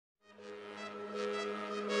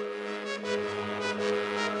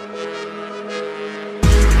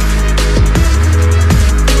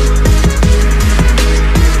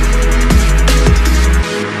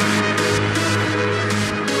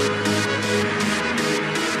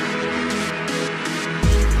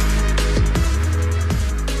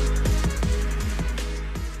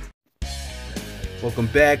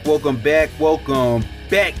Welcome back,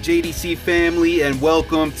 JDC family, and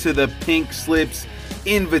welcome to the Pink Slips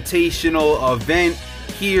Invitational event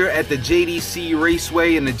here at the JDC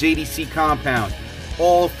Raceway in the JDC compound.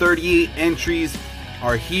 All 38 entries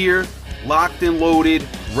are here, locked and loaded,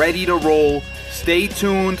 ready to roll. Stay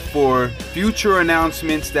tuned for future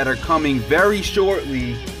announcements that are coming very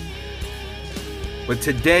shortly. But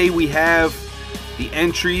today we have the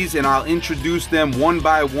entries, and I'll introduce them one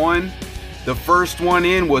by one. The first one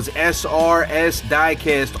in was SRS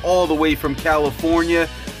Diecast, all the way from California.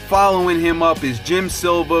 Following him up is Jim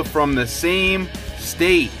Silva from the same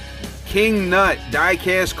state. King Nut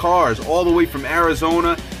Diecast Cars, all the way from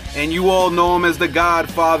Arizona. And you all know him as the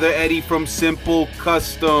Godfather, Eddie from Simple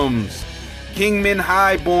Customs. Kingman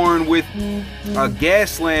Highborn with a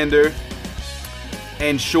Gaslander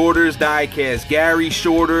and Shorter's Diecast. Gary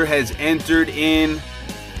Shorter has entered in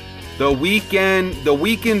the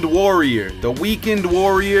Weekend Warrior,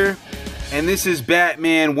 and this is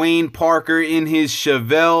Batman Wayne Parker in his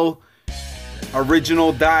Chevelle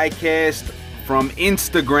original diecast from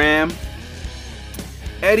Instagram.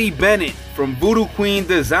 Eddie Bennett from Voodoo Queen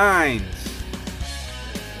Designs.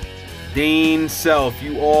 Dane Self,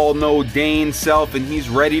 you all know Dane Self, and he's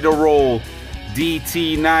ready to roll.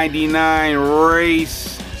 DT99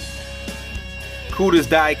 Race. Kuda's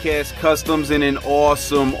Diecast Customs in an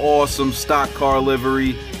awesome stock car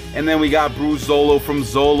livery. And then we got Bruce Zolo from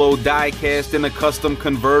Zolo Diecast in a custom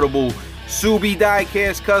convertible. Subi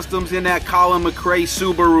Diecast Customs in that Colin McRae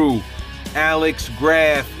Subaru. Alex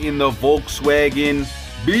Graff in the Volkswagen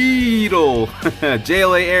Beetle.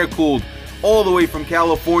 JLA Air Cooled all the way from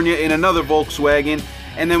California in another Volkswagen.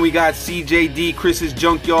 And then we got CJD Chris's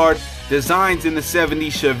Junkyard Designs in the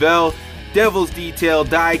 70 Chevelle. Devil's Detail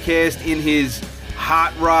Diecast in his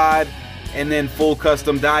Hot Rod, and then Full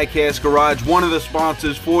Custom Diecast Garage, one of the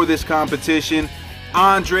sponsors for this competition.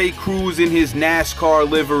 Andre Cruz in his NASCAR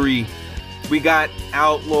livery. We got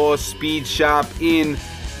Outlaw Speed Shop in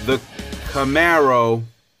the Camaro.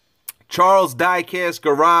 Charles Diecast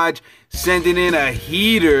Garage sending in a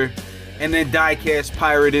heater, and then Diecast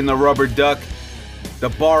Pirate in the Rubber Duck, the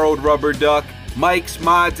borrowed Rubber Duck. Mike's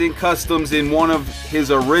Mods and Customs in one of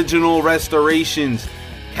his original restorations.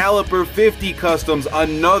 Caliper 50 Customs,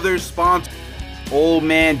 another sponsor. Old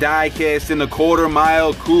Man Diecast in the Quarter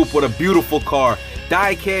Mile Coupe. What a beautiful car.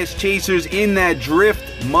 Diecast Chasers in that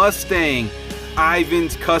Drift Mustang.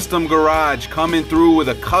 Ivan's Custom Garage coming through with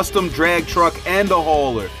a custom drag truck and a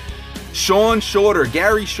hauler. Sean Shorter,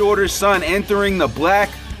 Gary Shorter's son, entering the Black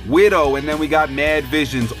Widow. And then we got Mad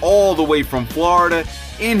Visions all the way from Florida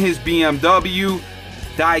in his BMW.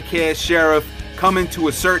 Diecast Sheriff coming to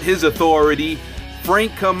assert his authority.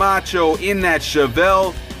 Frank Camacho in that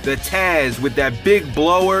Chevelle, the Taz with that big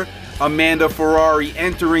blower. Amanda Ferrari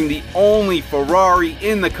entering the only Ferrari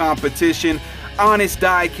in the competition. Honest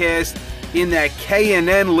Diecast in that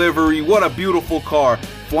K&N livery. What a beautiful car.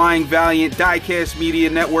 Flying Valiant Diecast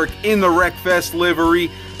Media Network in the Wreckfest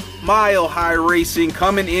livery. Mile High Racing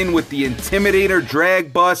coming in with the Intimidator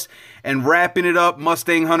drag bus, and wrapping it up,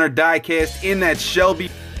 Mustang Hunter Diecast in that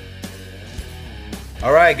Shelby.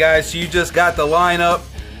 Alright guys, so you just got the lineup.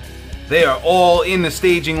 They are all in the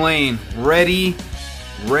staging lane, ready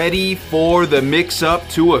for the mix-up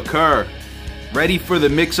to occur. Ready for the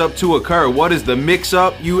mix-up to occur. What is the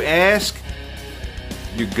mix-up, you ask?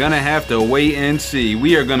 You're gonna have to wait and see.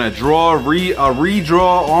 We are gonna draw a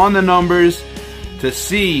redraw on the numbers to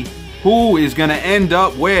see who is gonna end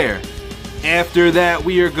up where. After that,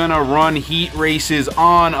 we are gonna run heat races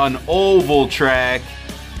on an oval track.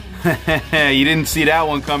 You didn't see that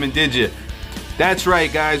one coming, did you? That's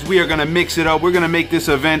right, guys. We are going to mix it up. We're going to make this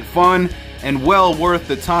event fun and well worth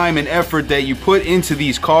the time and effort that you put into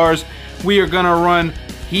these cars. We are going to run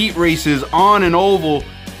heat races on an oval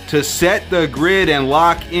to set the grid and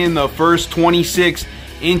lock in the first 26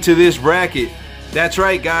 into this bracket. That's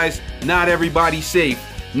right, guys. Not everybody's safe.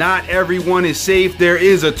 Not everyone is safe. There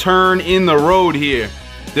is a turn in the road here.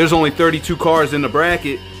 There's only 32 cars in the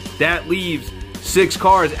bracket. That leaves 6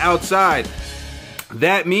 cars outside.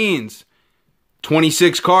 That means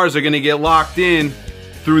 26 cars are going to get locked in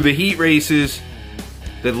through the heat races.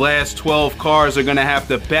 The last 12 cars are going to have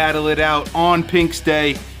to battle it out on Pink's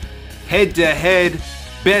Day, head to head,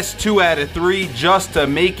 best 2 out of 3 just to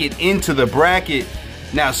make it into the bracket.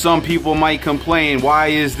 Now some people might complain, why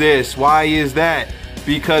is this? Why is that?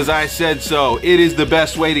 Because I said so. It is the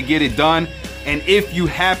best way to get it done. And if you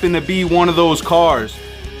happen to be one of those cars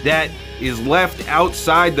that is left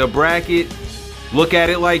outside the bracket, look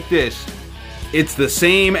at it like this. It's the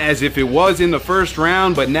same as if it was in the first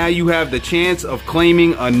round, but now you have the chance of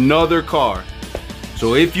claiming another car.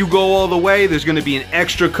 So if you go all the way, there's going to be an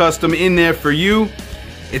extra custom in there for you.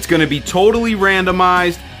 It's going to be totally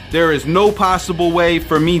randomized. There is no possible way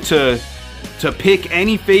for me to pick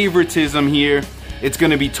any favoritism here. It's going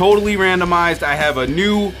to be totally randomized. I have a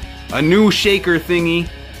new shaker thingy.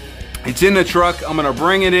 It's in the truck. I'm going to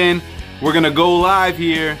bring it in. We're going to go live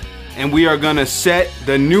here, and we are going to set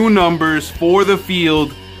the new numbers for the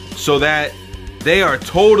field so that they are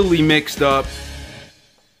totally mixed up.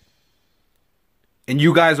 And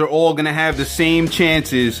you guys are all going to have the same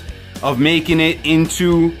chances of making it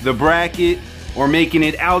into the bracket or making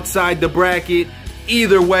it outside the bracket.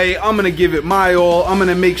 Either way, I'm going to give it my all. I'm going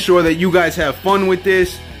to make sure that you guys have fun with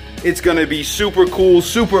this. It's going to be super cool,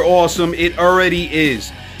 super awesome. It already is.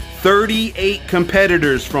 38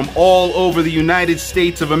 competitors from all over the United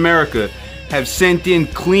States of America have sent in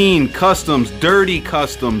clean customs, dirty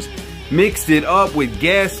customs, mixed it up with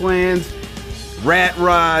Gaslands, rat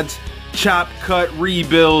rods, chop cut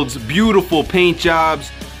rebuilds, beautiful paint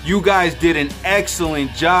jobs. You guys did an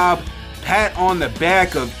excellent job. Pat on the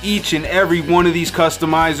back of each and every one of these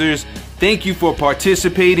customizers. Thank you for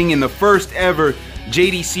participating in the first ever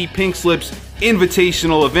JDC Pink Slips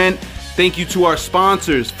Invitational event. Thank you to our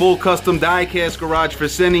sponsors, Full Custom Diecast Garage, for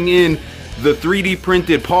sending in the 3D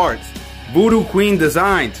printed parts. Voodoo Queen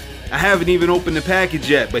Designs. I haven't even opened the package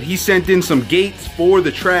yet, but he sent in some gates for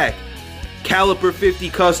the track. Caliper 50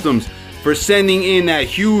 Customs for sending in that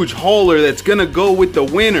huge hauler that's gonna go with the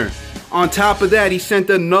winner. On top of that, he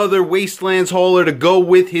sent another Wastelands hauler to go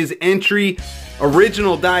with his entry.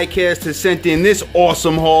 Original Diecast has sent in this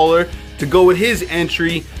awesome hauler to go with his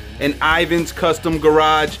entry. And Ivan's Custom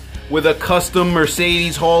Garage with a custom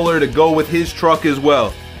Mercedes hauler to go with his truck as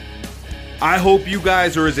well. I hope you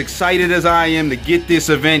guys are as excited as I am to get this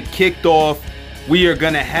event kicked off. We are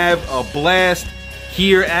gonna have a blast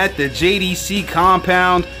here at the JDC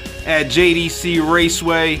compound at JDC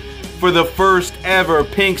Raceway for the first ever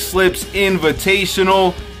Pink Slips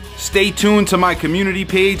Invitational. Stay tuned to my community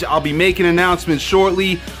page. I'll be making announcements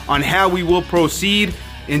shortly on how we will proceed.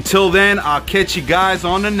 Until then, I'll catch you guys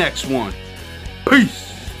on the next one. Peace.